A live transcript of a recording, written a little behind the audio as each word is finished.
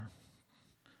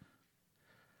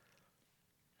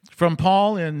From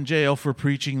Paul in jail for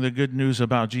preaching the good news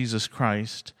about Jesus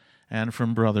Christ, and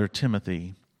from brother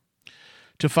Timothy.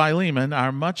 To Philemon,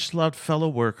 our much-loved fellow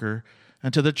worker,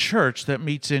 and to the church that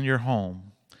meets in your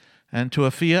home, and to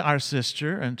Apphia, our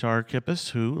sister, and to Archippus,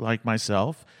 who, like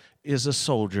myself, is a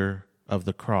soldier of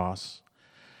the cross.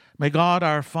 May God,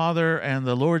 our Father, and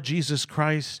the Lord Jesus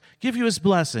Christ give you his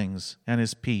blessings and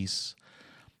his peace.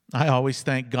 I always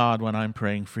thank God when I'm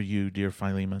praying for you, dear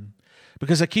Philemon,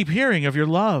 because I keep hearing of your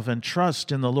love and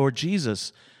trust in the Lord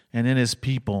Jesus and in his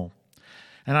people.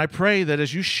 And I pray that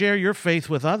as you share your faith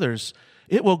with others,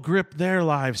 it will grip their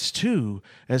lives too,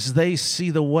 as they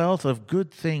see the wealth of good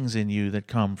things in you that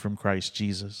come from Christ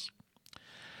Jesus.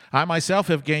 I myself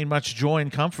have gained much joy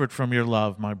and comfort from your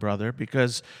love, my brother,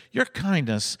 because your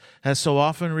kindness has so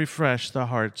often refreshed the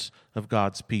hearts of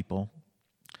God's people.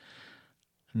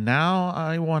 Now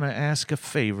I want to ask a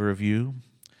favor of you.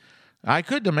 I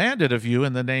could demand it of you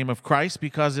in the name of Christ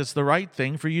because it's the right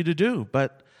thing for you to do,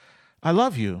 but I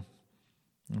love you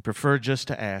and prefer just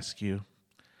to ask you.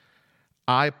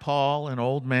 I, Paul, an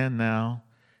old man now,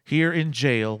 here in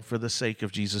jail for the sake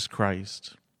of Jesus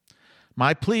Christ.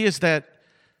 My plea is that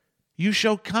you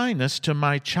show kindness to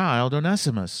my child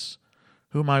Onesimus,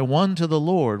 whom I won to the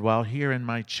Lord while here in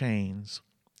my chains.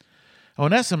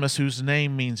 Onesimus, whose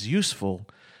name means useful,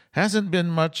 hasn't been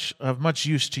much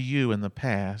use to you in the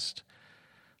past,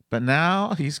 but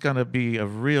now he's going to be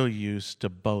of real use to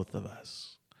both of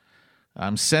us.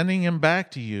 I'm sending him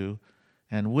back to you,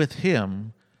 and with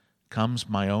him comes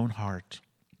my own heart.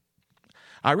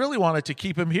 I really wanted to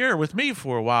keep him here with me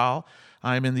for a while.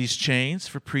 I'm in these chains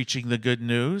for preaching the good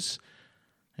news,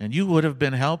 and you would have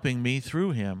been helping me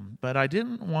through him, but I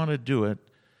didn't want to do it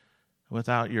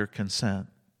without your consent.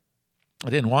 I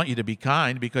didn't want you to be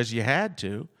kind because you had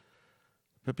to,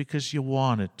 but because you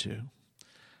wanted to.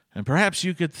 And perhaps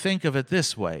you could think of it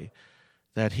this way,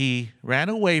 that he ran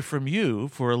away from you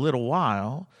for a little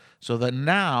while so that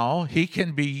now he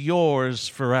can be yours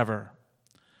forever.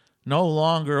 No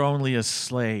longer only a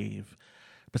slave,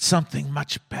 but something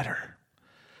much better,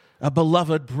 a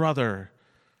beloved brother,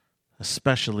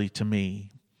 especially to me.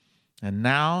 And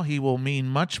now he will mean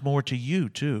much more to you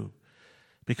too,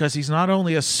 because he's not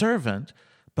only a servant,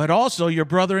 but also your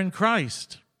brother in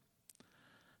Christ.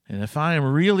 And if I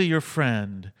am really your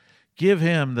friend, give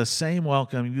him the same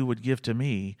welcome you would give to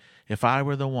me if I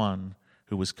were the one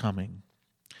who was coming.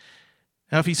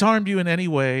 Now, if he's harmed you in any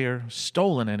way or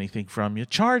stolen anything from you,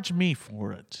 charge me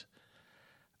for it.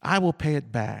 I will pay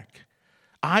it back.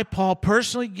 I, Paul,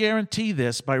 personally guarantee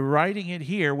this by writing it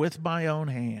here with my own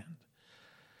hand.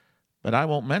 But I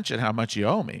won't mention how much you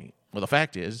owe me. Well, the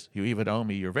fact is, you even owe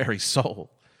me your very soul.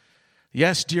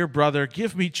 Yes, dear brother,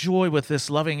 give me joy with this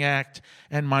loving act,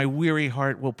 and my weary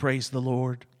heart will praise the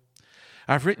Lord.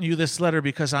 I've written you this letter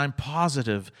because I'm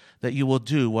positive that you will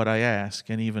do what I ask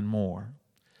and even more.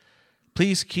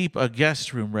 Please keep a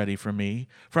guest room ready for me,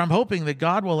 for I'm hoping that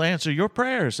God will answer your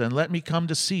prayers and let me come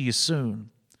to see you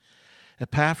soon.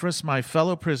 Epaphras, my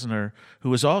fellow prisoner,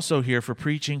 who is also here for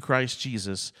preaching Christ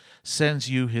Jesus, sends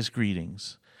you his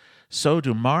greetings. So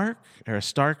do Mark,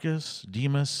 Aristarchus,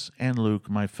 Demas, and Luke,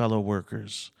 my fellow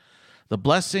workers. The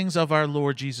blessings of our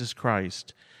Lord Jesus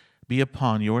Christ be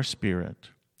upon your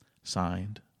spirit.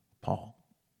 Signed, Paul.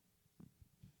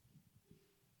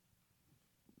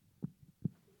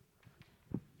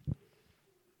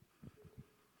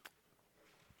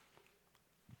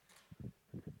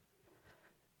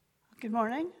 Good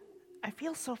morning. I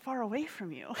feel so far away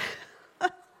from you.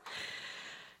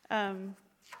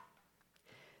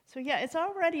 So it's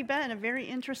already been a very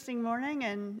interesting morning,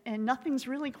 and nothing's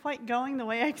really quite going the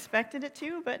way I expected it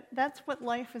to, but that's what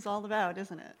life is all about,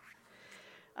 isn't it?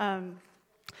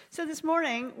 So this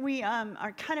morning, we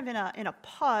are kind of in a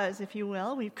pause, if you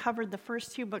will. We've covered the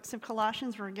first two books of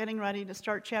Colossians. We're getting ready to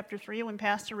start chapter 3 when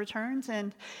Pastor returns,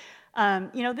 and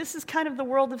this is kind of the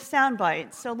world of sound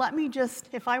bites. So let me just,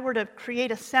 if I were to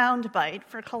create a sound bite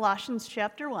for Colossians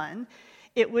chapter 1,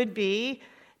 it would be,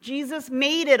 Jesus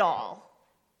made it all.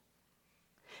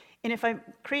 And if I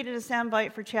created a sound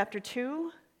bite for chapter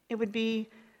 2, it would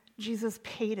be, Jesus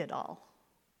paid it all.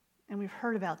 And we've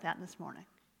heard about that this morning.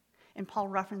 And Paul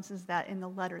references that in the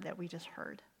letter that we just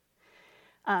heard.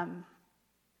 And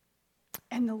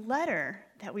the letter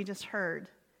that we just heard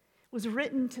was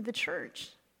written to the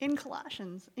church in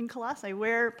Colossae,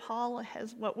 where Paul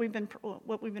has what we've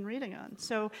been reading on.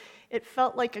 So it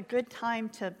felt like a good time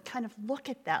to kind of look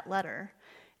at that letter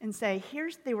and say,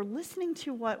 they were listening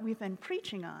to what we've been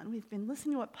preaching on. We've been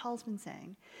listening to what Paul's been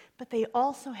saying, but they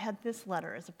also had this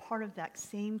letter as a part of that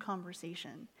same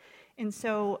conversation. And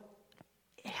so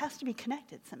it has to be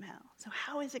connected somehow. So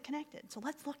how is it connected? So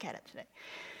let's look at it today.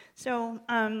 So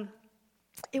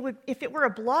if it were a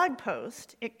blog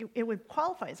post, it would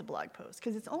qualify as a blog post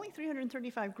because it's only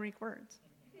 335 Greek words.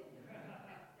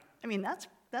 I mean, that's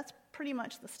pretty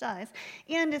much the size.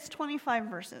 And it's 25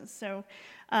 verses. So,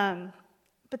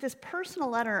 but this personal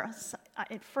letter,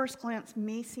 at first glance,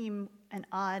 may seem an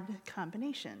odd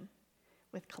combination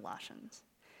with Colossians.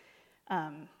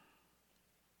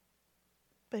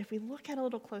 But if we look at it a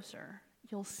little closer,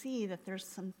 you'll see that there's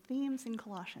some themes in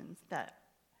Colossians that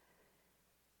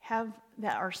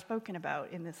are spoken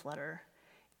about in this letter.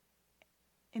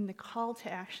 In the call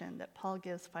to action that Paul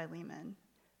gives Philemon,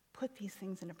 put these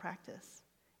things into practice,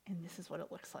 and this is what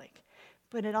it looks like.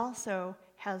 But it also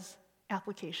has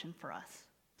application for us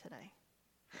today.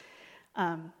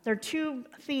 There are two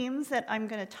themes that I'm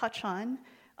going to touch on.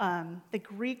 The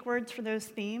Greek words for those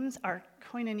themes are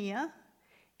koinonia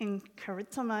and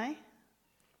charizomai.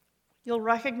 You'll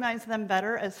recognize them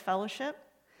better as fellowship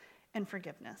and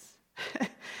forgiveness.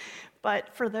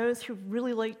 But for those who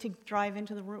really like to dive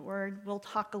into the root word, we'll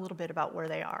talk a little bit about where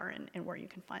they are and where you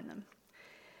can find them.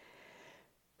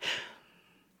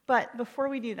 But before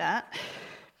we do that,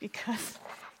 because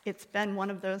it's been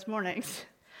one of those mornings,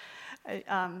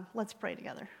 let's pray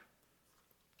together.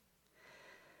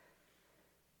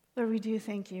 Lord, we do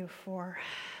thank you for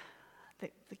the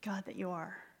God that you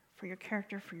are, for your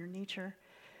character, for your nature,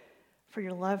 for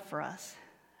your love for us,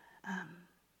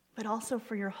 but also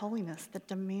for your holiness that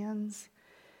demands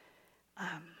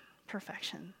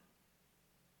perfection.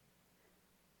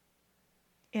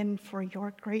 And for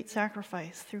your great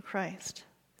sacrifice through Christ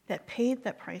that paid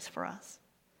that price for us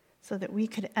so that we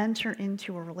could enter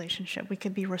into a relationship. We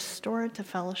could be restored to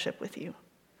fellowship with you.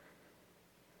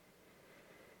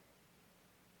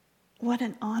 What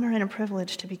an honor and a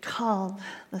privilege to be called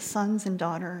the sons and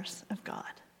daughters of God.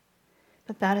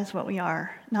 But that is what we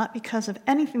are, not because of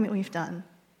anything that we've done,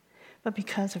 but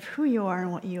because of who you are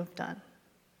and what you have done.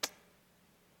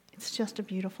 It's just a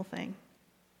beautiful thing.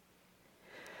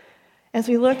 As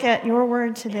we look at your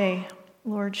word today,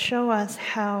 Lord, show us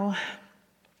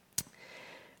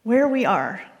where we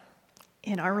are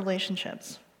in our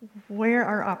relationships, where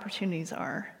our opportunities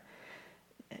are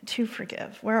to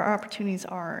forgive, where our opportunities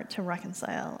are to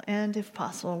reconcile, and if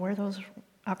possible, where those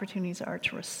opportunities are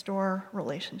to restore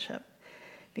relationship.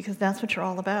 Because that's what you're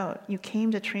all about. You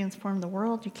came to transform the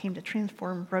world. You came to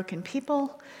transform broken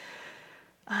people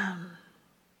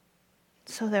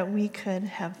so that we could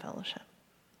have fellowship.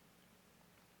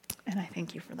 And I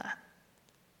thank you for that.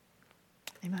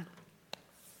 Amen.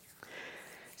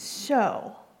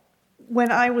 So,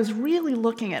 when I was really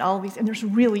looking at all of these, and there's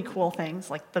really cool things,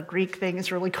 like the Greek thing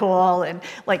is really cool, and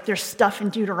like there's stuff in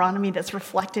Deuteronomy that's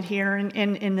reflected here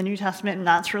in the New Testament, and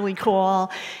that's really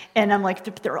cool. And I'm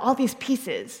like, there are all these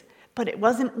pieces, but it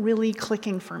wasn't really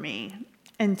clicking for me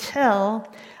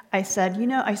until I said,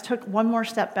 I took one more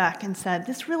step back and said,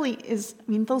 this really is,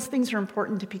 those things are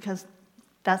important because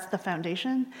that's the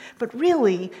foundation, but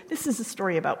really, this is a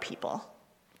story about people.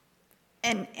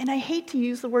 And I hate to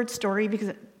use the word story because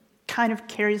it kind of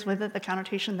carries with it the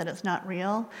connotation that it's not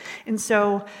real. And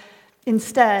so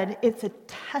instead, it's a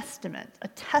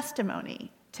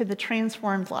testimony to the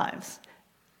transformed lives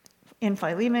in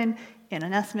Philemon, in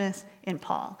Onesimus, in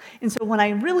Paul. And so when I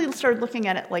really started looking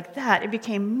at it like that, it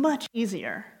became much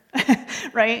easier,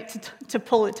 right, to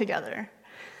pull it together.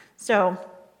 So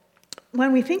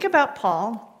when we think about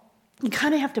Paul, you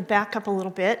kind of have to back up a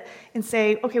little bit and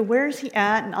say, okay, where is he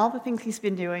at and all the things he's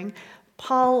been doing?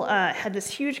 Paul had this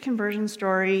huge conversion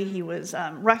story. He was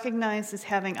recognized as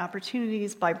having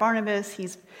opportunities by Barnabas.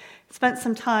 He's spent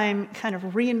some time kind of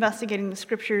reinvestigating the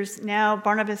scriptures. Now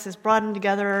Barnabas has brought them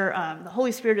together. The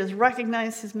Holy Spirit has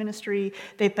recognized his ministry.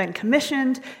 They've been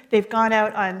commissioned. They've gone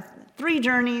out on 3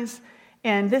 journeys,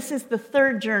 and this is the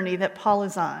 3rd journey that Paul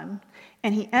is on.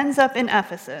 And he ends up in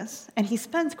Ephesus, and he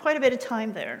spends quite a bit of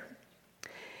time there.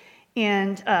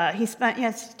 And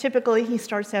typically he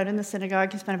starts out in the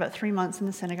synagogue. He spent about 3 months in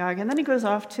the synagogue, and then he goes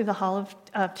off to the Hall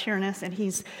of Tyrannus, and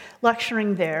he's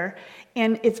lecturing there.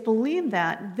 And it's believed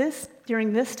that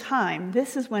during this time,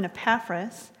 this is when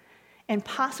Epaphras, and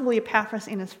possibly Epaphras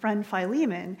and his friend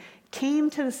Philemon, came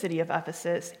to the city of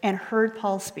Ephesus and heard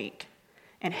Paul speak,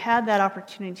 and had that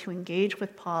opportunity to engage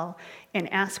with Paul and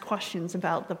ask questions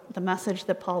about the message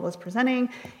that Paul was presenting,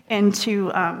 and to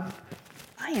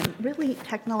I am really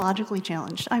technologically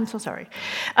challenged. I'm so sorry.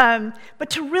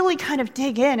 But to really kind of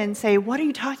dig in and say, what are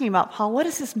you talking about, Paul? What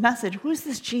is this message? Who's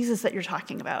this Jesus that you're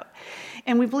talking about?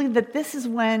 And we believe that this is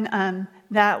when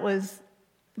that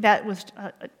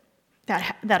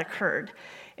occurred.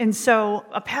 And so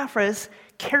Epaphras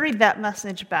carried that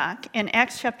message back. And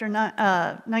Acts chapter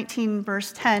 19,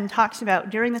 verse 10 talks about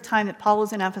during the time that Paul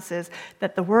was in Ephesus,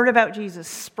 that the word about Jesus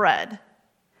spread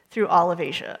through all of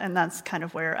Asia. And that's kind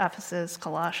of where Ephesus,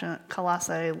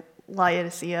 Colossae,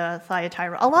 Laodicea,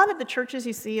 Thyatira, a lot of the churches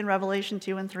you see in Revelation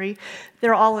 2 and 3,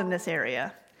 they're all in this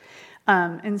area.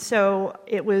 And so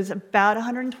it was about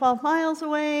 112 miles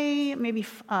away, maybe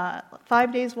 5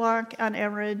 days walk on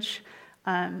average,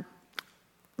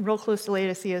 real close to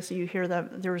Laodicea, so you hear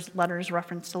that there's letters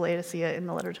referenced to Laodicea in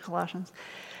the letter to Colossians.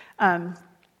 It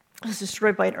was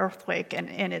destroyed by an earthquake,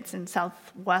 and it's in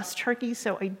southwest Turkey,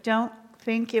 so I don't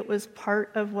think it was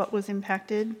part of what was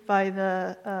impacted by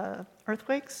the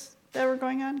earthquakes that were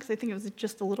going on, because I think it was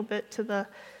just a little bit to the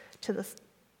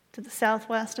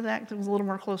southwest of that, because it was a little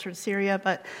more closer to Syria.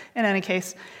 But in any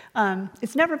case,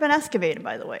 it's never been excavated,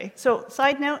 by the way. So,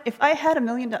 side note: if I had $1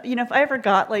 million, if I ever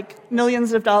got like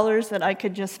millions of dollars that I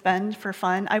could just spend for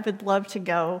fun, I would love to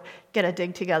go get a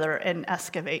dig together and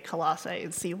excavate Colossae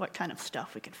and see what kind of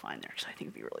stuff we could find there. So I think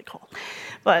it'd be really cool.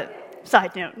 But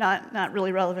side note, not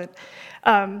really relevant.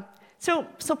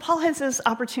 So Paul has this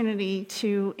opportunity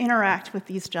to interact with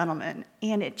these gentlemen,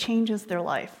 and it changes their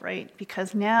life, right?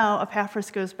 Because now Epaphras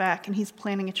goes back and he's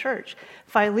planning a church.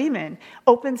 Philemon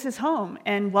opens his home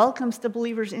and welcomes the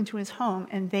believers into his home,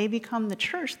 and they become the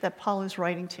church that Paul is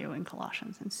writing to in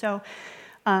Colossians. And so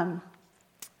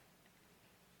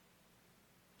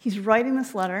he's writing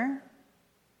this letter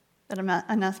that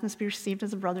Onesimus be received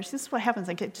as a brother. So this is what happens.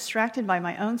 I get distracted by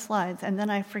my own slides, and then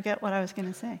I forget what I was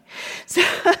going to say.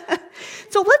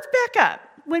 So let's back up.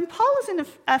 When Paul is in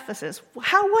Ephesus,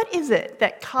 what is it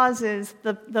that causes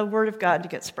the word of God to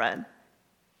get spread?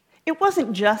 It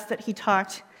wasn't just that he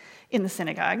talked in the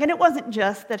synagogue, and it wasn't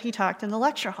just that he talked in the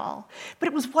lecture hall, but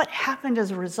it was what happened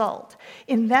as a result.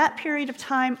 In that period of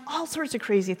time, all sorts of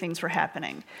crazy things were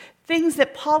happening. Things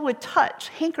that Paul would touch,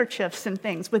 handkerchiefs and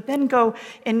things, would then go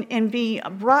and be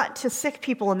brought to sick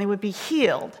people, and they would be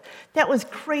healed. That was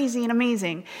crazy and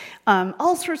amazing.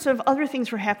 All sorts of other things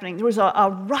were happening. There was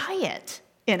a riot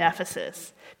in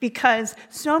Ephesus because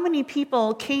so many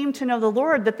people came to know the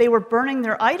Lord that they were burning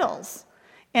their idols.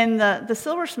 And the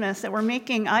silversmiths that were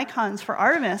making icons for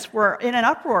Artemis were in an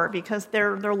uproar because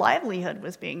their livelihood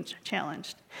was being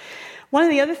challenged. One of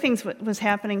the other things that was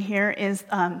happening here is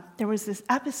there was this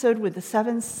episode with the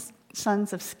 7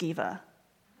 sons of Sceva.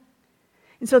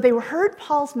 And so they heard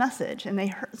Paul's message, and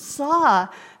they saw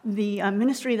the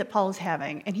ministry that Paul was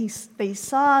having, and they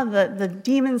saw the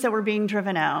demons that were being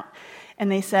driven out, and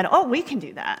they said, oh, we can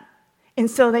do that. And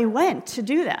so they went to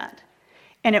do that.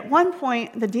 And at one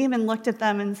point, the demon looked at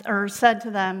them or said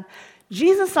to them,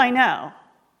 Jesus I know,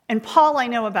 and Paul I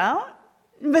know about,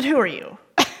 but who are you?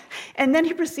 And then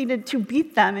he proceeded to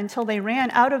beat them until they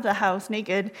ran out of the house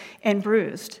naked and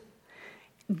bruised.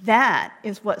 That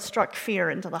is what struck fear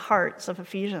into the hearts of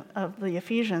the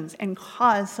Ephesians and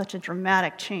caused such a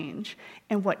dramatic change,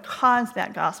 and what caused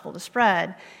that gospel to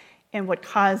spread, and what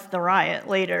caused the riot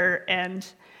later. And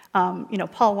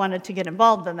Paul wanted to get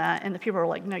involved in that, and the people were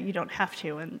like, no, you don't have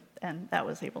to, and that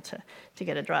was able to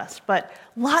get addressed. But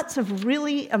lots of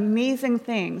really amazing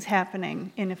things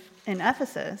happening in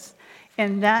Ephesus,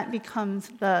 and that becomes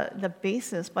the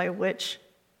basis by which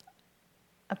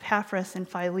Epaphras and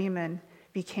Philemon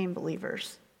became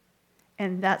believers.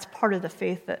 And that's part of the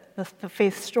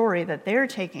faith story that they're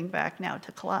taking back now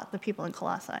to the people in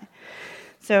Colossae.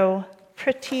 So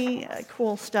pretty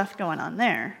cool stuff going on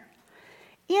there.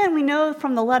 And we know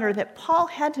from the letter that Paul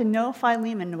had to know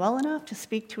Philemon well enough to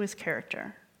speak to his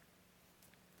character.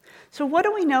 So what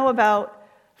do we know about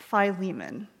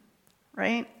Philemon,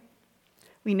 right?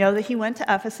 We know that he went to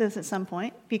Ephesus at some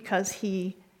point because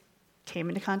he came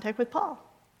into contact with Paul.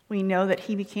 We know that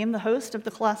he became the host of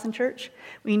the Colossian church.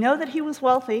 We know that he was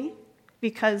wealthy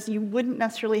because you wouldn't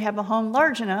necessarily have a home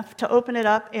large enough to open it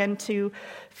up and to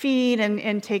feed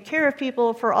and take care of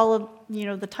people for all of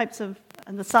the types of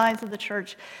and the size of the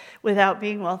church without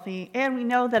being wealthy. And we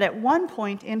know that at one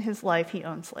point in his life, he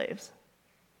owned slaves.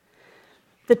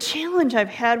 The challenge I've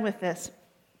had with this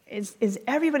is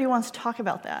everybody wants to talk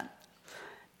about that.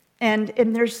 And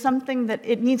there's something that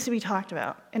it needs to be talked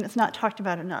about, and it's not talked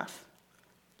about enough.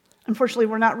 Unfortunately,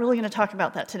 we're not really going to talk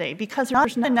about that today because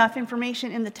there's not enough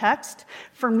information in the text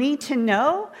for me to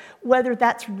know whether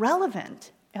that's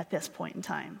relevant at this point in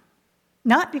time.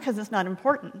 Not because it's not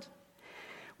important.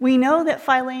 We know that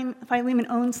Philemon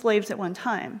owned slaves at one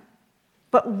time,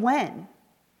 but when?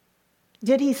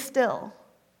 Did he still?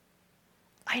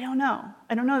 I don't know.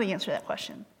 I don't know the answer to that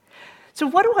question. So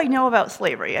what do I know about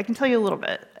slavery? I can tell you a little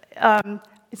bit.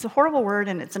 It's a horrible word,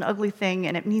 and it's an ugly thing,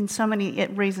 and it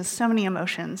raises so many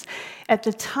emotions. At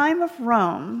the time of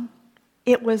Rome,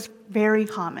 It was very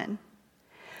common.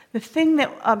 The thing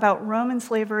about Roman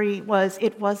slavery was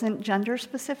it wasn't gender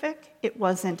specific, it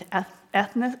wasn't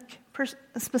ethnic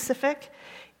specific,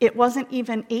 it wasn't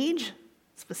even age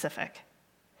specific.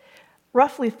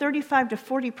 Roughly 35 to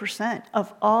 40%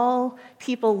 of all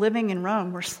people living in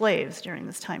Rome were slaves during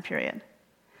this time period.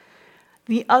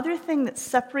 The other thing that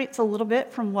separates a little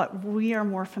bit from what we are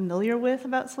more familiar with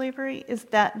about slavery is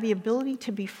that the ability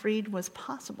to be freed was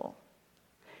possible.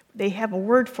 They have a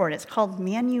word for it. It's called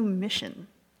manumission.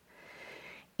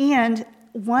 And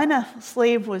when a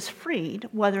slave was freed,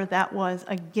 whether that was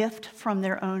a gift from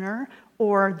their owner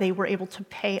or they were able to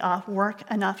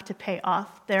work enough to pay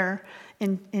off their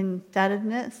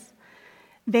indebtedness,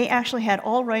 they actually had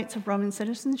all rights of Roman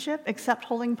citizenship except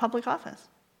holding public office.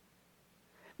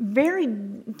 Very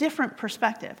different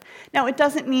perspective. Now, it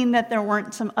doesn't mean that there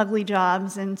weren't some ugly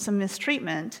jobs and some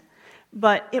mistreatment,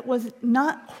 but it was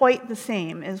not quite the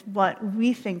same as what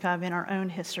we think of in our own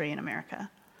history in America,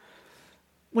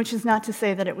 which is not to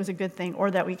say that it was a good thing or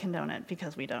that we condone it,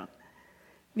 because we don't.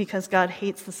 Because God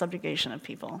hates the subjugation of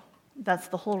people. That's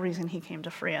the whole reason he came to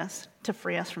free us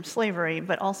from slavery,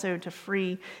 but also to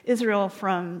free Israel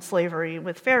from slavery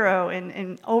with Pharaoh.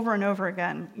 And over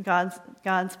again,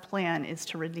 God's plan is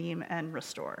to redeem and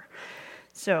restore.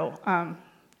 So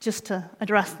just to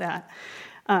address that.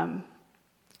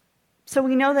 So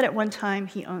we know that at one time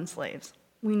he owned slaves.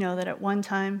 We know that at one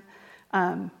time,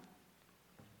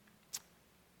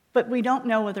 but we don't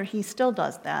know whether he still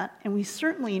does that. And we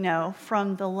certainly know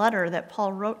from the letter that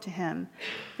Paul wrote to him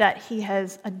that he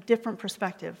has a different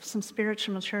perspective, some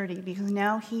spiritual maturity, because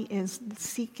now he is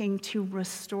seeking to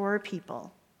restore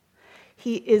people.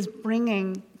 He is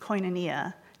bringing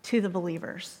koinonia to the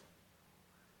believers.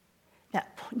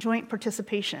 That joint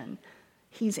participation,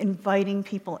 he's inviting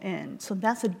people in. So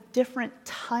that's a different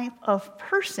type of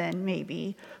person,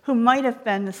 maybe, who might have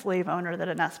been the slave owner that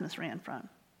Onesimus ran from.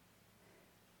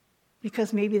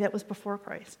 Because maybe that was before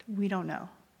Christ. We don't know.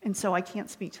 And so I can't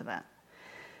speak to that.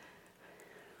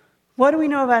 What do we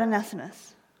know about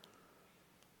Onesimus?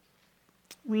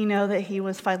 We know that he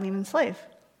was Philemon's slave.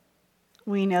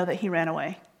 We know that he ran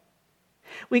away.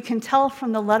 We can tell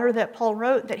from the letter that Paul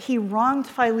wrote that he wronged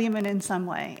Philemon in some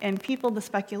way. And the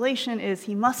speculation is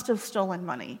he must have stolen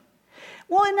money.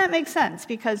 Well, and that makes sense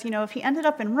because, if he ended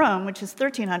up in Rome, which is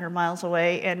 1,300 miles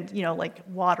away, and, like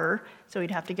water, so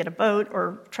he'd have to get a boat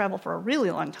or travel for a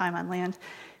really long time on land,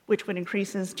 which would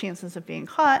increase his chances of being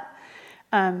caught,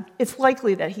 it's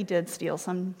likely that he did steal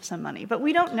some money. But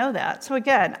we don't know that. So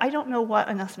again, I don't know what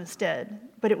Onesimus did,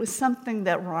 but it was something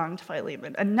that wronged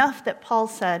Philemon, enough that Paul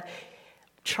said,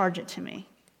 charge it to me.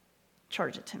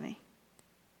 Charge it to me.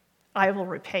 I will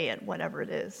repay it, whatever it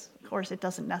is. Of course, it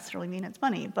doesn't necessarily mean it's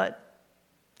money, but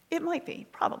it might be,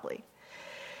 probably.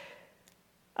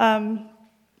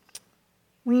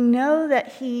 We know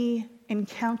that he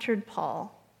encountered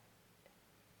Paul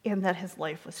and that his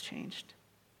life was changed.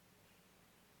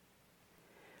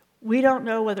 We don't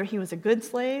know whether he was a good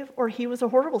slave or he was a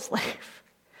horrible slave.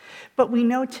 But we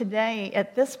know today,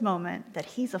 at this moment, that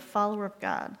he's a follower of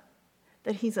God,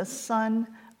 that he's a son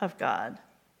of God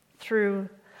through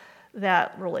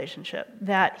that relationship,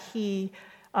 that he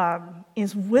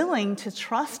is willing to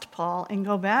trust Paul and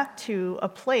go back to a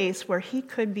place where he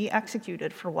could be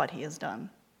executed for what he has done.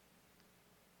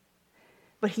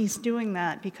 But he's doing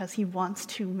that because he wants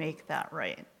to make that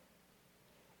right.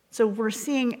 So we're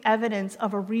seeing evidence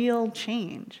of a real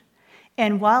change.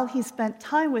 And while he spent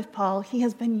time with Paul, he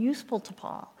has been useful to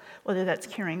Paul, whether that's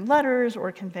carrying letters or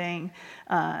conveying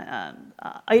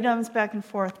items back and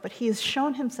forth, but he has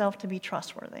shown himself to be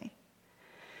trustworthy.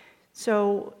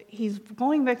 So he's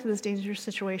going back to this dangerous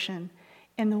situation.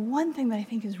 And the one thing that I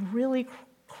think is really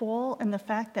cool in the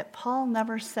fact that Paul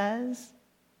never says,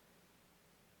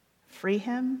 free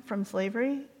him from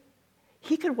slavery.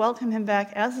 He could welcome him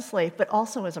back as a slave, but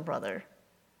also as a brother.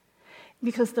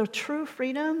 Because the true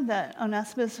freedom that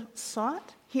Onesimus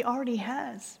sought, he already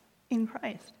has in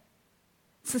Christ.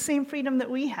 It's the same freedom that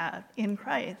we have in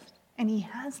Christ, and he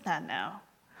has that now.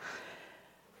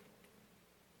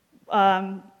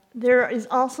 There is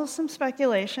also some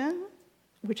speculation,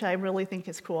 which I really think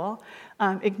is cool.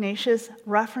 Ignatius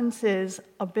references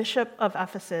a bishop of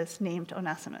Ephesus named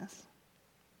Onesimus.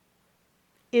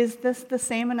 Is this the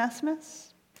same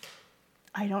Onesimus?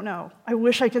 I don't know. I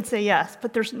wish I could say yes,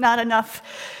 but there's not enough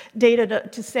data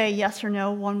to say yes or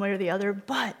no one way or the other,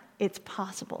 but it's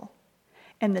possible.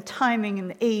 And the timing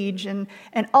and the age and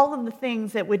all of the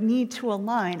things that would need to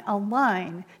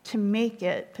align to make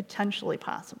it potentially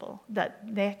possible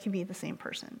that they can be the same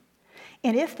person.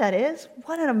 And if that is,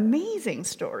 what an amazing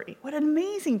story. What an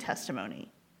amazing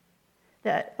testimony.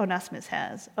 that Onesimus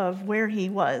has of where he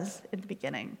was at the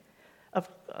beginning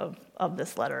of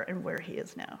this letter and where he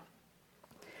is now.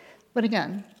 But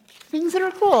again, things that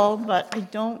are cool, but I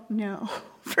don't know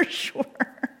for sure.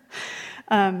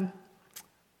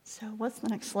 So what's the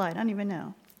next slide? I don't even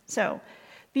know. So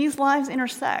these lives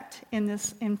intersect in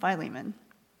Philemon.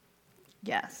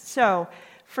 Yes. So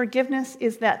forgiveness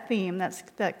is that theme. That's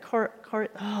that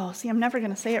I'm never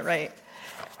going to say it right.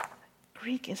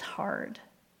 Greek is hard.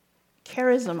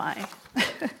 Charizomai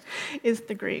is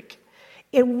the Greek.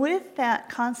 With that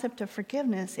concept of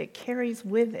forgiveness, it carries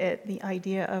with it the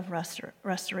idea of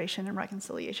restoration and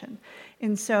reconciliation.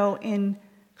 And so in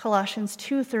Colossians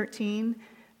 2:13,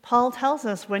 Paul tells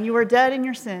us, when you were dead in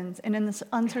your sins and in the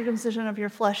uncircumcision of your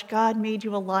flesh, God made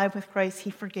you alive with Christ. He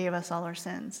forgave us all our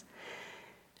sins.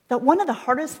 That one of the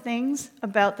hardest things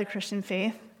about the Christian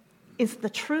faith is the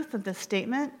truth of this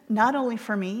statement, not only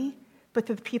for me, but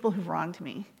to the people who've wronged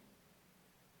me.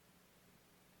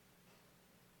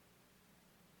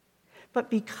 But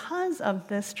because of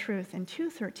this truth in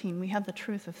 2:13, we have the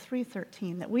truth of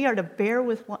 3:13, that we are to bear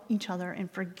with each other and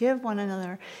forgive one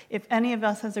another if any of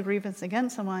us has a grievance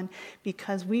against someone,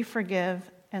 because we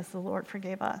forgive as the Lord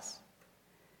forgave us.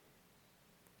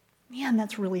 Man,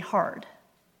 that's really hard.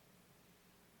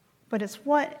 But it's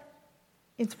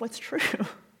what's true.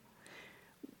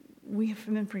 We have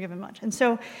been forgiven much. And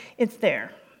so it's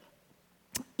there.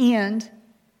 And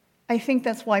I think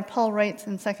that's why Paul writes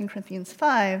in 2 Corinthians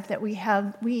 5 that we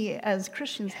as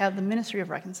Christians have the ministry of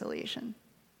reconciliation.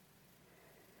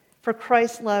 For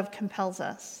Christ's love compels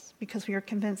us, because we are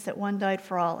convinced that one died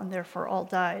for all, and therefore all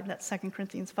died. That's 2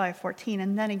 Corinthians 5:14.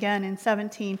 And then again in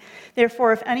 17,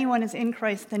 therefore if anyone is in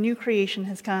Christ, the new creation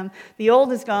has come. The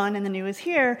old is gone and the new is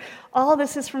here. All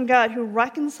this is from God, who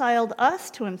reconciled us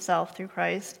to himself through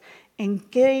Christ and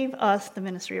gave us the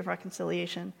ministry of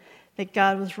reconciliation. That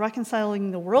God was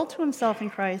reconciling the world to himself in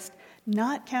Christ,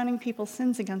 not counting people's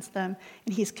sins against them,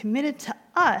 and he's committed to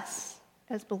us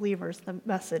as believers the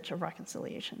message of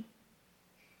reconciliation.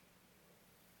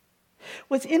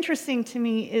 What's interesting to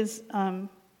me is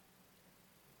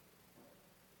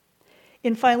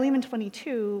in Philemon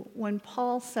 22, when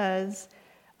Paul says,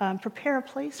 prepare a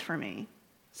place for me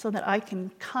so that I can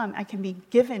come, I can be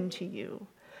given to you.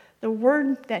 The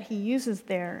word that he uses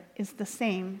there is the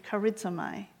same,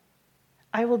 charizomai.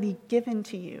 I will be given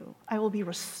to you. I will be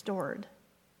restored.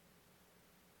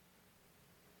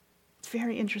 It's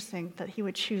very interesting that he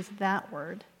would choose that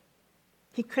word.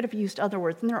 He could have used other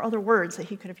words, and there are other words that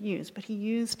he could have used, but he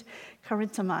used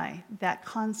charizomai, that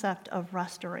concept of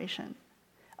restoration,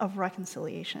 of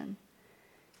reconciliation,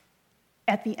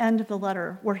 at the end of the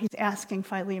letter where he's asking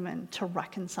Philemon to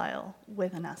reconcile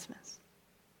with Onesimus.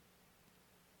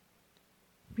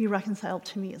 Be reconciled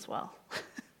to me as well.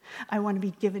 I want to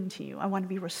be given to you. I want to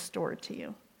be restored to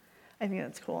you. I think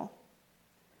that's cool.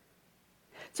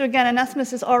 So again,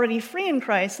 Onesimus is already free in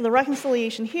Christ. So the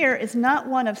reconciliation here is not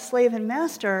one of slave and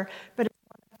master, but it's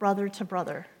one of brother to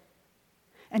brother.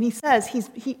 And he says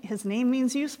his name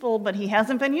means useful, but he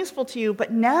hasn't been useful to you.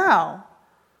 But now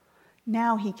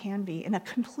he can be in a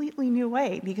completely new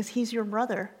way because he's your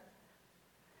brother.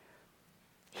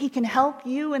 He can help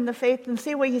you in the faith in the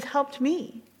same way he's helped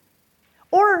me.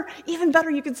 Or even better,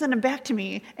 you could send him back to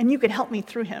me and you could help me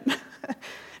through him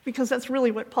because that's really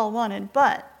what Paul wanted,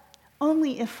 but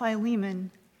only if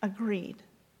Philemon agreed,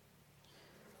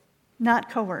 not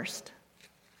coerced.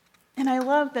 And I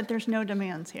love that there's no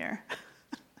demands here.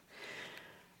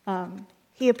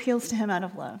 He appeals to him out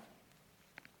of love.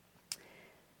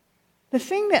 The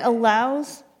thing that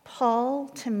allows Paul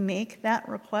to make that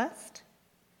request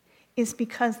is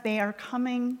because they are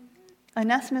coming.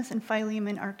 Onesimus and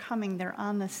Philemon are coming. They're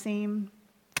in the same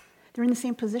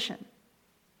position.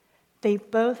 They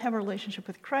both have a relationship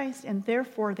with Christ, and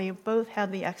therefore they both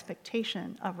have the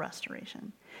expectation of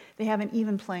restoration. They have an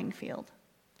even playing field.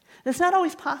 That's not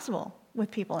always possible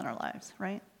with people in our lives,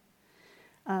 right?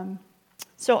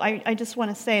 So I just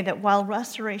want to say that while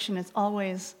restoration is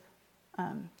always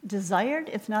desired,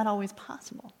 it's not always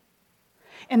possible.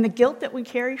 And the guilt that we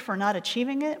carry for not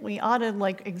achieving it, we ought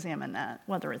to examine that,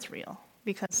 whether it's real,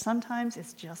 because sometimes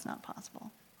it's just not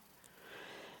possible.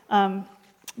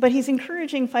 But he's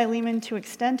encouraging Philemon to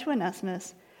extend to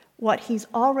Onesimus what he's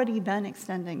already been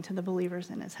extending to the believers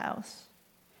in his house.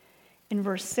 In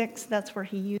verse 6, that's where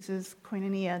he uses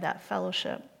koinonia, that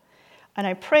fellowship. And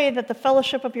I pray that the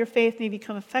fellowship of your faith may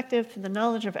become effective to the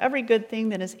knowledge of every good thing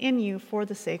that is in you for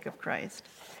the sake of Christ.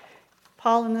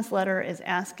 Paul in this letter is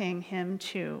asking him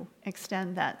to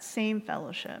extend that same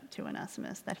fellowship to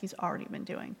Onesimus that he's already been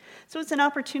doing. So it's an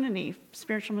opportunity,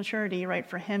 spiritual maturity, right,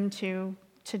 for him to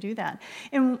do that.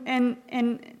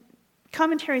 And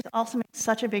Commentaries also make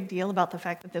such a big deal about the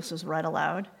fact that this was read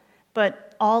aloud,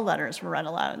 but all letters were read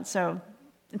aloud, so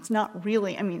it's not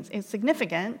really, it's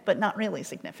significant, but not really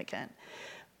significant.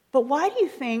 But why do you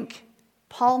think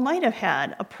Paul might have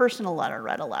had a personal letter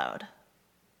read aloud?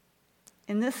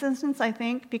 In this instance, I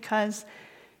think because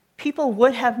people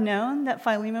would have known that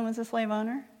Philemon was a slave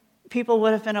owner. People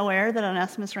would have been aware that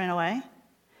Onesimus ran away.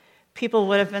 People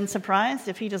would have been surprised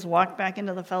if he just walked back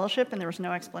into the fellowship and there was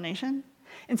no explanation.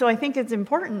 And so I think it's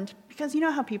important because you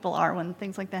know how people are when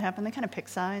things like that happen. They kind of pick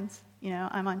sides.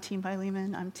 I'm on Team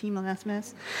Philemon, I'm Team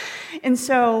Onesimus. And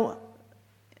so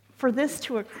for this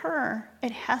to occur,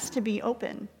 it has to be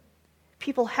open.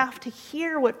 People have to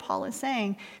hear what Paul is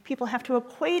saying. People have to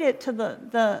equate it to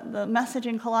the message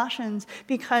in Colossians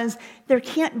because there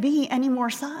can't be any more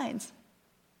sides.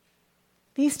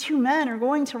 These two men are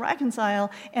going to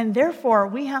reconcile, and therefore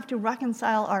we have to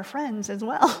reconcile our friends as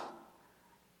well.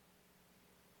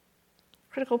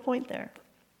 Critical point there.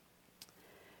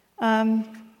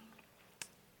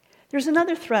 There's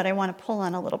another thread I want to pull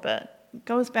on a little bit. It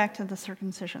goes back to the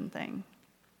circumcision thing.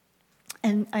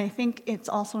 And I think it's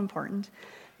also important,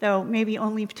 though maybe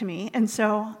only to me, and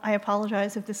so I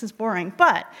apologize if this is boring.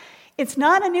 But it's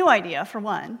not a new idea, for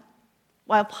one.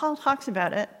 While Paul talks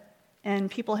about it,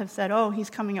 and people have said, oh, he's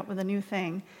coming up with a new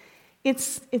thing,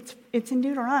 it's in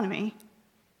Deuteronomy.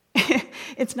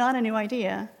 It's not a new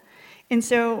idea. And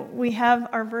so we have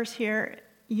our verse here,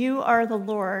 you are the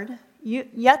Lord,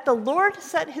 yet the Lord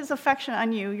set his affection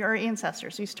on you, your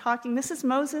ancestors. He's talking, this is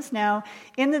Moses now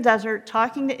in the desert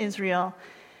talking to Israel,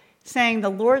 saying the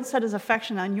Lord set his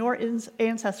affection on your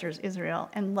ancestors, Israel,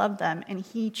 and loved them, and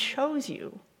he chose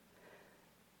you,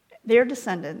 their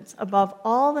descendants, above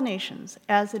all the nations,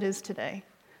 as it is today.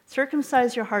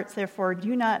 Circumcise your hearts, therefore,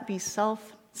 do not be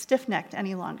stiff-necked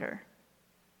any longer.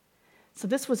 So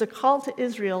this was a call to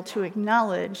Israel to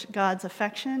acknowledge God's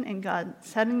affection and God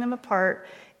setting them apart,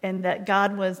 and that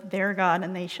God was their God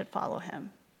and they should follow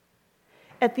him.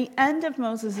 At the end of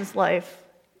Moses' life,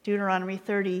 Deuteronomy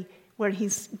 30, where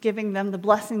he's giving them the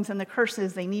blessings and the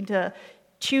curses, they need to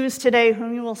choose today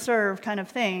whom you will serve kind of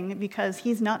thing, because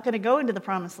he's not going to go into the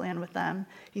promised land with them.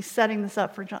 He's setting this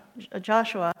up for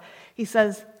Joshua. He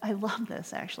says, I love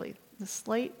this actually, the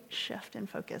slight shift in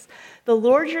focus. The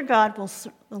Lord your God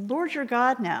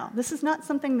now, this is not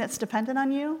something that's dependent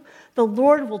on you. The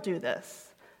Lord will do this.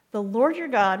 The Lord your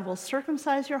God will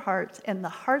circumcise your hearts and the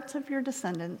hearts of your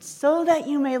descendants so that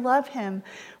you may love him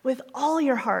with all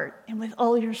your heart and with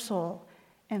all your soul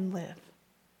and live.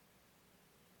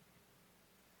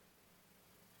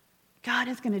 God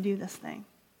is going to do this thing.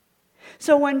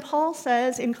 So when Paul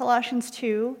says in Colossians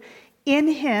 2, in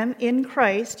him, in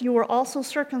Christ, you were also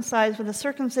circumcised with a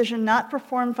circumcision not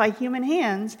performed by human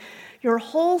hands, your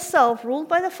whole self, ruled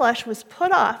by the flesh, was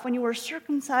put off when you were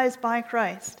circumcised by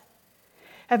Christ,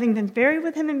 having been buried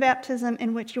with him in baptism,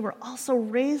 in which you were also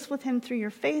raised with him through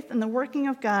your faith in the working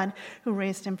of God who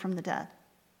raised him from the dead.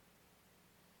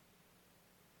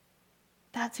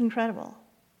 That's incredible.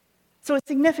 So it's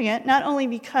significant, not only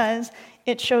because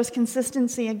it shows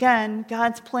consistency. Again,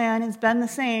 God's plan has been the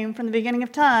same from the beginning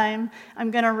of time. I'm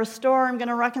going to restore, I'm going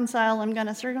to reconcile, I'm going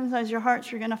to circumcise your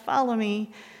hearts, you're going to follow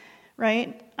me,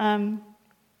 right?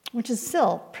 Which is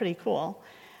still pretty cool.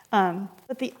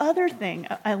 But the other thing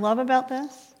I love about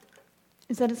this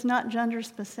is that it's not gender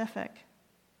specific.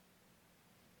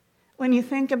 When you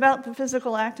think about the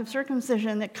physical act of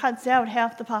circumcision, it cuts out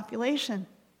half the population.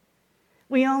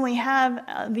 We only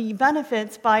have the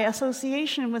benefits by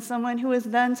association with someone who is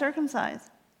then circumcised.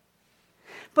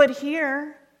 But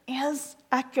here, as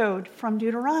echoed from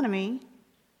Deuteronomy,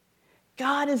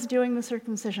 God is doing the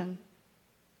circumcision.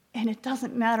 And it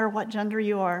doesn't matter what gender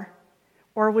you are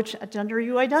or which gender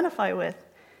you identify with,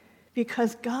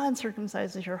 because God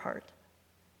circumcises your heart.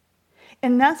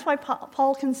 And that's why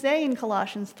Paul can say in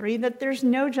Colossians 3 that there's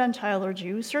no Gentile or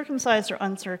Jew, circumcised or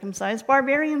uncircumcised,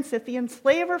 barbarian, Scythian,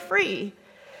 slave or free,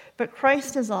 but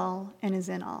Christ is all and is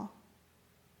in all.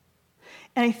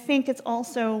 And I think it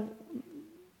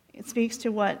speaks to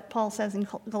what Paul says in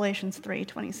Galatians 3,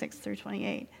 26 through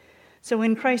 28. So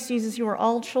in Christ Jesus you are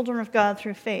all children of God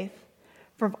through faith.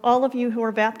 For all of you who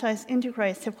are baptized into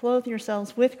Christ have clothed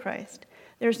yourselves with Christ.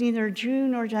 There's neither Jew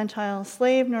nor Gentile,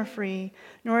 slave nor free,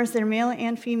 nor is there male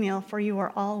and female, for you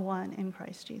are all one in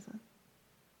Christ Jesus.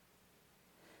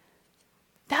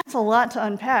 That's a lot to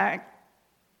unpack,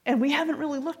 and we haven't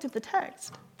really looked at the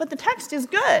text. But the text is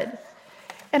good.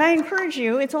 And I encourage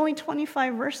you, it's only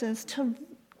 25 verses,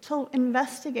 to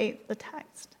investigate the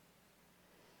text.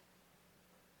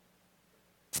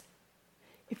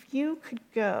 If you could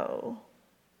go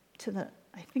to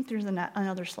I think there's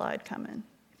another slide coming.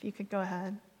 If you could go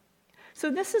ahead. So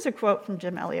this is a quote from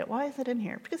Jim Elliot. Why is it in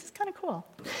here? Because it's kind of cool.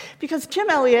 Because Jim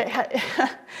Elliot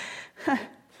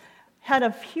had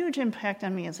a huge impact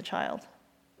on me as a child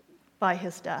by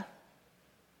his death,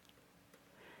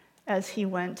 as he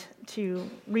went to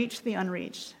reach the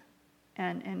unreached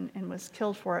and was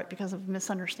killed for it because of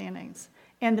misunderstandings.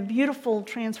 And the beautiful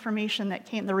transformation that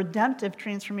came, the redemptive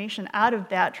transformation out of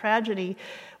that tragedy,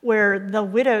 where the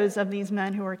widows of these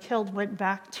men who were killed went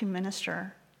back to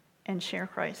minister and share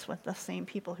Christ with the same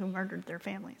people who murdered their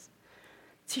families.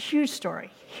 It's a huge story,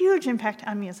 huge impact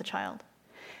on me as a child.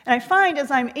 And I find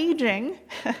as I'm aging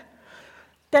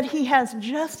that he has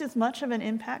just as much of an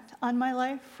impact on my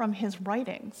life from his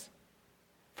writings,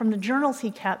 from the journals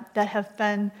he kept that have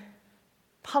been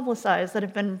publicized, that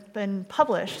have been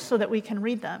published so that we can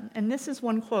read them. And this is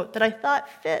one quote that I thought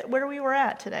fit where we were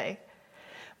at today.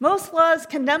 Most laws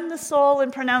condemn the soul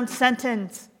and pronounce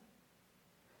sentence,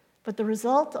 but the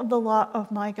result of the law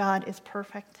of my God is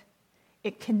perfect.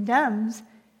 It condemns,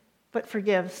 but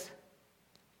forgives.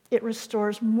 It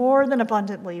restores more than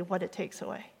abundantly what it takes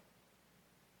away.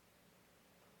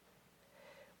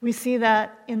 We see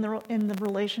that in the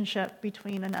relationship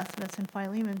between Onesimus and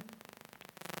Philemon.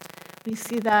 We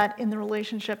see that in the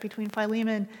relationship between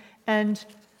Philemon and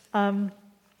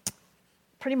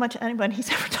pretty much anyone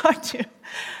he's ever talked to.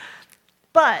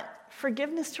 But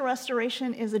forgiveness to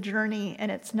restoration is a journey,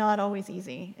 and it's not always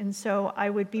easy. And so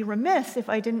I would be remiss if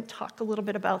I didn't talk a little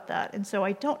bit about that. And so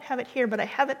I don't have it here, but I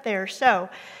have it there. So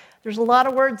there's a lot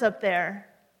of words up there.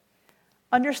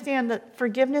 Understand that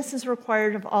forgiveness is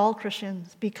required of all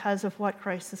Christians because of what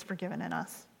Christ has forgiven in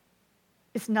us.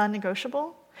 It's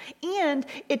non-negotiable. And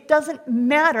it doesn't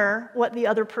matter what the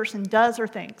other person does or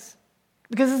thinks,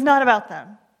 because it's not about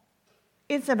them.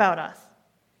 It's about us.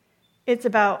 It's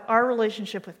about our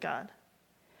relationship with God.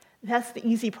 That's the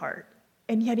easy part.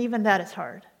 And yet even that is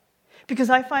hard.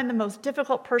 Because I find the most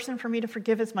difficult person for me to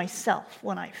forgive is myself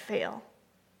when I fail.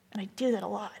 And I do that a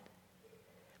lot.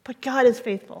 But God is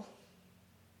faithful.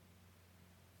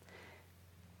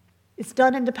 It's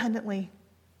done independently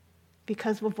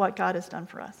because of what God has done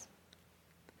for us.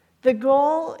 The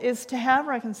goal is to have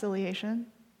reconciliation,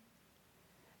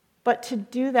 but to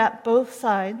do that both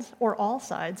sides, or all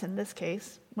sides in this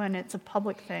case, when it's a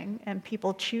public thing and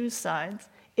people choose sides,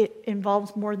 it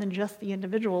involves more than just the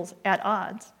individuals at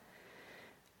odds.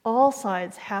 All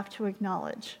sides have to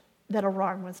acknowledge that a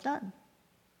wrong was done.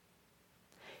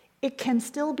 It can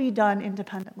still be done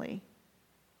independently.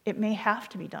 It may have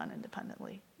to be done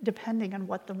independently, depending on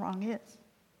what the wrong is.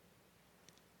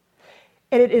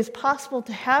 And it is possible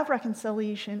to have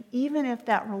reconciliation even if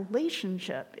that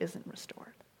relationship isn't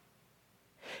restored.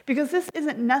 Because this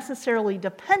isn't necessarily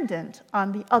dependent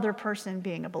on the other person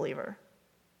being a believer.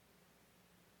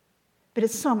 But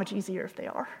it's so much easier if they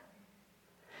are.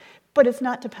 But it's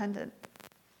not dependent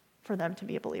for them to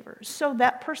be a believer. So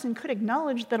that person could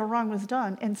acknowledge that a wrong was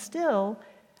done and still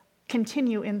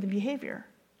continue in the behavior.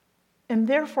 And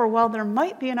therefore, while there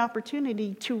might be an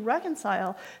opportunity to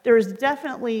reconcile, there is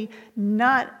definitely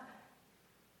not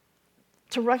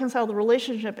to reconcile the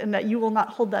relationship in that you will not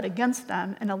hold that against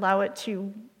them and allow it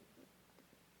to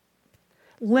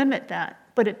limit that.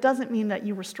 But it doesn't mean that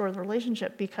you restore the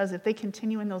relationship, because if they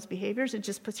continue in those behaviors, it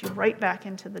just puts you right back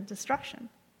into the destruction.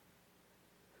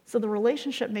 So the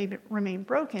relationship may remain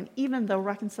broken, even though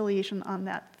reconciliation on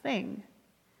that thing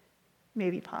may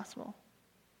be possible.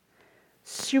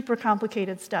 Super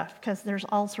complicated stuff, because there's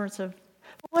all sorts of,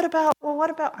 what about,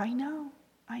 I know.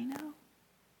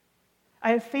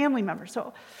 I have family members,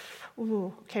 so,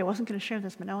 I wasn't going to share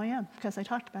this, but now I am, because I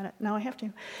talked about it. Now I have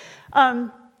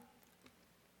to.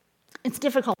 It's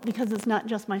difficult because it's not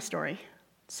just my story.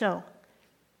 So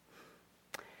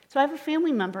I have a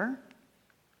family member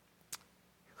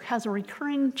who has a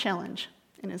recurring challenge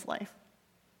in his life.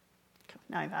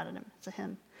 Now I've added him. It's a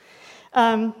him.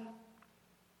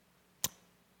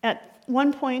 At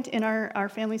one point in our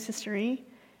family's history,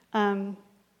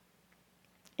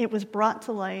 it was brought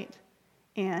to light,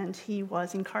 and he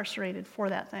was incarcerated for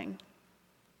that thing.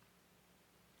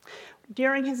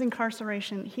 During his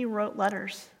incarceration, he wrote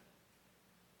letters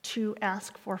to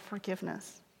ask for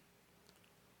forgiveness.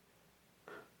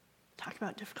 Talk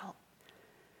about difficult.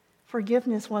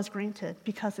 Forgiveness was granted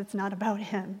because it's not about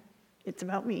him, it's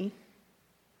about me.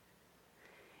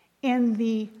 And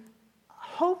the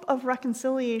hope of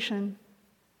reconciliation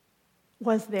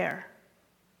was there.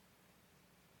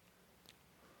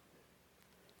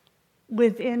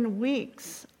 Within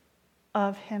weeks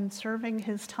of him serving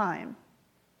his time,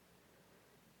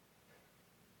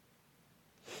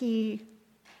 he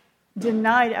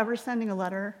denied ever sending a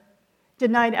letter,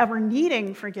 denied ever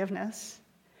needing forgiveness,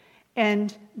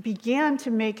 and began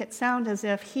to make it sound as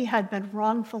if he had been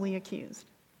wrongfully accused.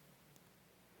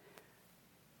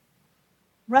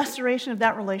 Restoration of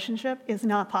that relationship is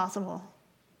not possible.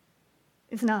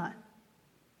 It's not.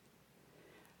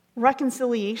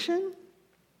 Reconciliation,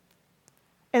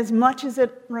 as much as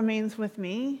it remains with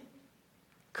me,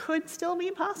 could still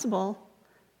be possible,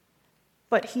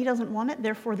 but he doesn't want it,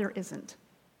 therefore there isn't.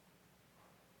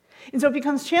 And so it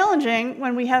becomes challenging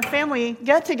when we have family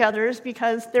get-togethers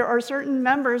because there are certain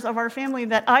members of our family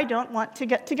that I don't want to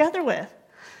get together with.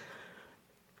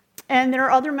 And there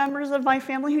are other members of my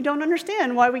family who don't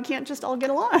understand why we can't just all get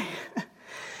along.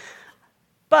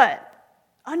 But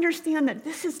understand that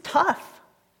this is tough.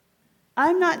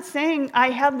 I'm not saying I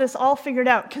have this all figured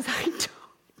out, because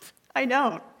I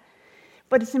don't.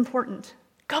 But it's important.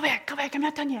 Go back, I'm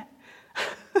not done yet.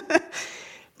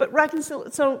 But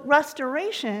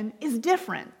restoration is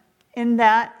different in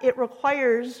that it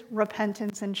requires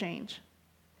repentance and change.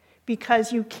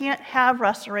 Because you can't have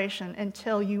restoration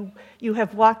until you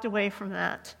have walked away from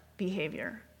that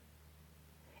behavior.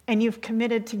 And you've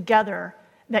committed together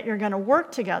that you're going to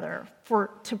work together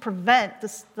to prevent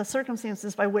the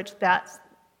circumstances by which that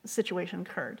situation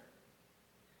occurred.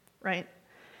 Right?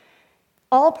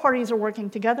 All parties are working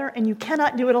together, and you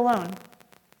cannot do it alone.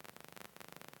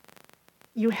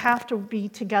 You have to be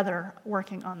together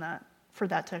working on that for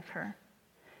that to occur.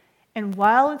 And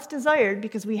while it's desired,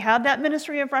 because we have that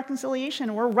ministry of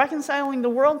reconciliation, we're reconciling the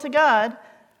world to God,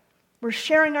 we're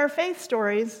sharing our faith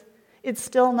stories, it's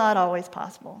still not always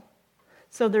possible.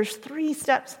 So there's 3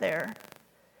 steps there.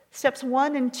 Steps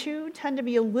 1 and 2 tend to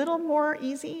be a little more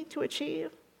easy to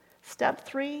achieve. Step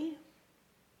 3,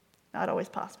 not always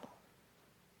possible.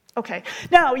 Okay,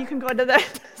 now you can go into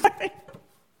that. Sorry.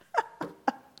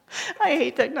 I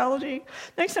hate technology.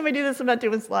 Next time I do this, I'm not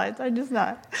doing slides. I'm just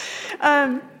not.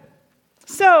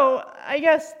 So I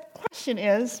guess the question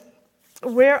is,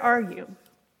 where are you?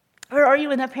 Where are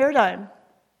you in that paradigm?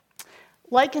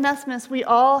 Like Onesimus, we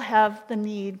all have the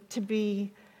need to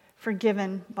be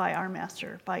forgiven by our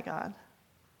Master, by God.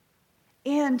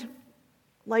 And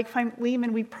like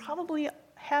Philemon, we probably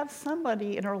have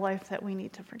somebody in our life that we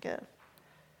need to forgive.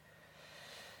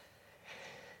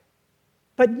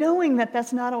 But knowing that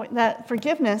that's not always, that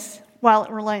forgiveness, while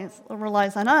it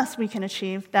relies on us, we can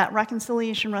achieve, that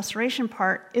reconciliation, restoration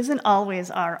part isn't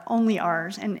always only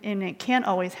ours, and it can't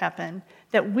always happen.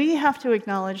 That we have to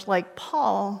acknowledge, like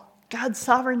Paul, God's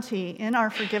sovereignty in our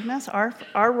forgiveness,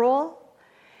 our role,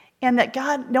 and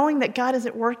that knowing that God is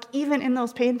at work even in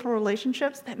those painful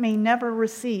relationships that may never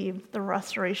receive the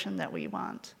restoration that we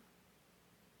want.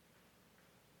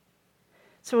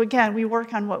 So again, we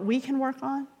work on what we can work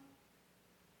on,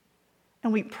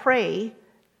 and we pray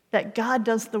that God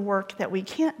does the work that we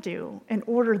can't do in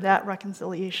order that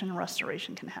reconciliation and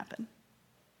restoration can happen.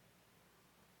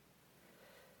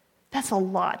 That's a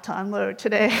lot to unload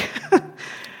today.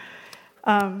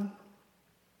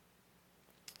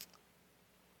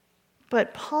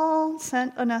 But Paul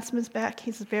sent Onesimus back.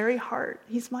 He's very hard.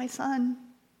 He's my son.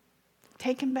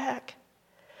 Take him back.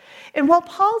 And while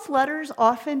Paul's letters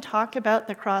often talk about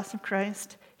the cross of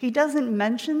Christ, he doesn't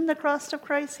mention the cross of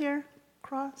Christ here.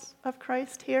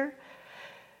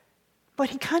 But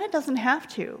he kind of doesn't have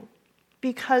to,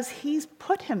 because he's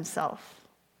put himself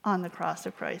on the cross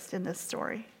of Christ in this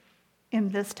story, in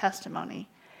this testimony.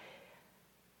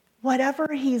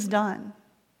 Whatever he's done,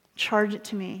 charge it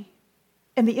to me.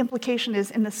 And the implication is,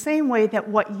 in the same way that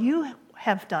what you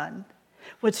have done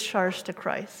was charged to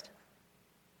Christ.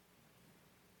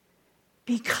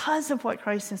 Because of what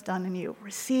Christ has done in you,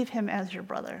 receive him as your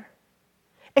brother.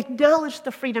 Acknowledge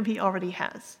the freedom he already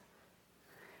has.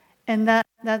 And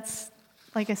that's,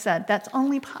 like I said, that's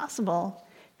only possible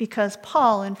because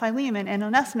Paul and Philemon and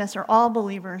Onesimus are all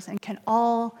believers and can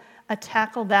all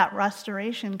tackle that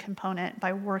restoration component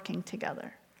by working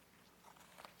together.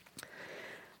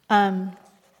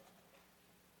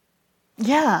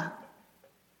 Yeah,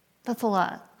 that's a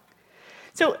lot.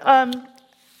 So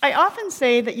I often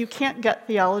say that you can't get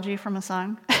theology from a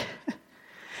song.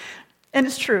 And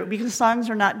it's true, because songs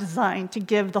are not designed to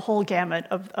give the whole gamut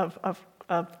of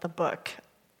the book,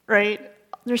 right?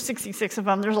 There's 66 of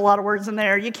them. There's a lot of words in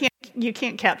there. You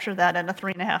can't capture that in a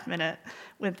 3.5 minute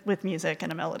with music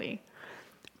and a melody.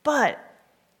 But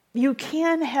you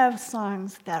can have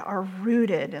songs that are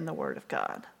rooted in the Word of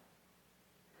God.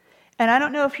 And I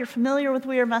don't know if you're familiar with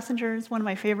We Are Messengers, one of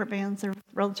my favorite bands. They're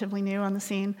relatively new on the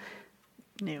scene.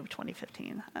 New,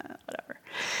 2015, whatever.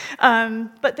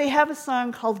 But they have a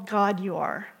song called God You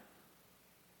Are.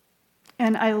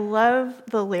 And I love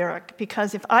the lyric,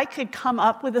 because if I could come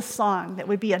up with a song that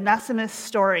would be Onesimus'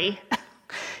 story,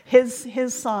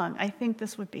 his song, I think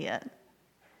this would be it.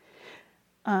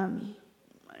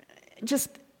 Just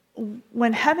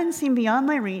when heaven seemed beyond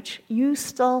my reach, you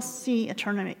still see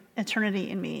eternity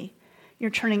in me.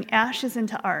 You're turning ashes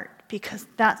into art because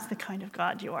that's the kind of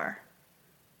God you are.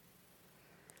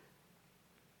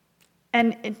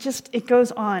 And it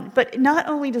goes on. But not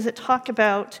only does it talk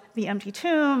about the empty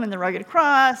tomb and the rugged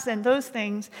cross and those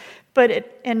things, but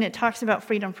it talks about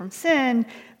freedom from sin,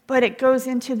 but it goes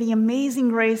into the amazing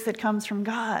grace that comes from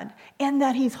God and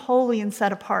that he's holy and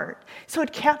set apart. So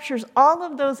it captures all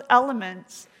of those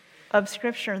elements of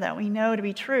Scripture that we know to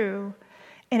be true,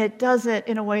 and it does it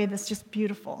in a way that's just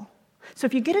beautiful. So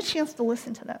if you get a chance to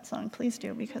listen to that song, please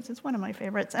do, because it's one of my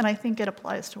favorites, and I think it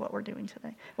applies to what we're doing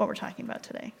today, what we're talking about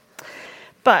today.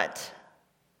 But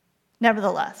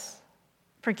nevertheless,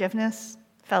 forgiveness,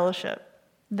 fellowship,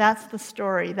 that's the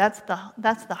story. That's the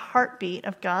heartbeat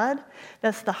of God.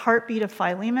 That's the heartbeat of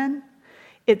Philemon.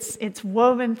 It's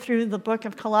woven through the book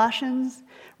of Colossians.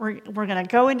 We're going to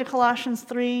go into Colossians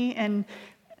 3 and,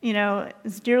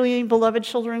 as dearly beloved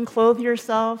children, clothe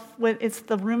yourself with, it's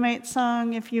the roommate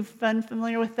song, if you've been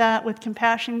familiar with that, with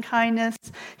compassion, kindness,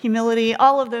 humility,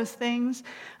 all of those things.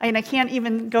 I can't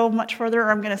even go much further,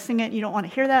 or I'm going to sing it. You don't want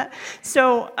to hear that.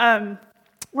 So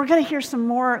we're going to hear some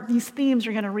more. These themes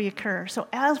are going to reoccur. So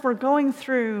as we're going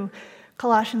through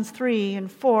Colossians 3 and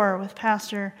 4 with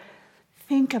Pastor,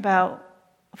 think about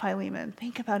Philemon,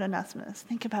 think about Onesimus,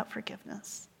 think about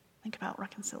forgiveness, think about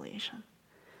reconciliation.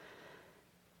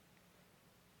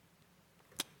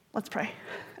 Let's pray.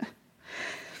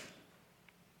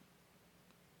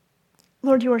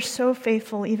 Lord, you are so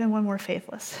faithful even when we're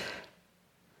faithless,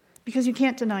 because you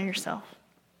can't deny yourself.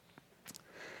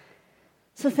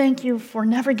 So thank you for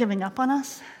never giving up on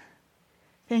us.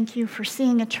 Thank you for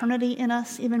seeing eternity in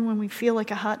us even when we feel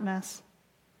like a hot mess.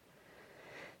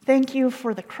 Thank you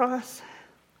for the cross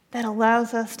that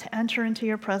allows us to enter into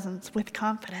your presence with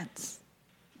confidence,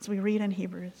 as we read in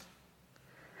Hebrews.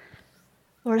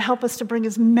 Lord, help us to bring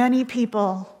as many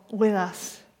people with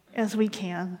us as we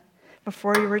can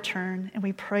before you return. And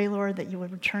we pray, Lord, that you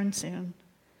would return soon.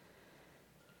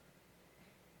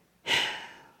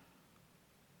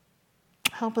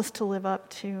 Help us to live up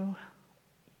to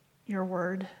your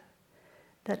word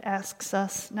that asks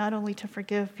us not only to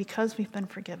forgive because we've been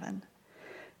forgiven,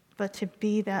 but to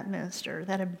be that minister,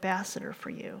 that ambassador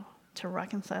for you, to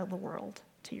reconcile the world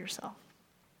to yourself.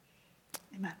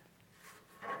 Amen.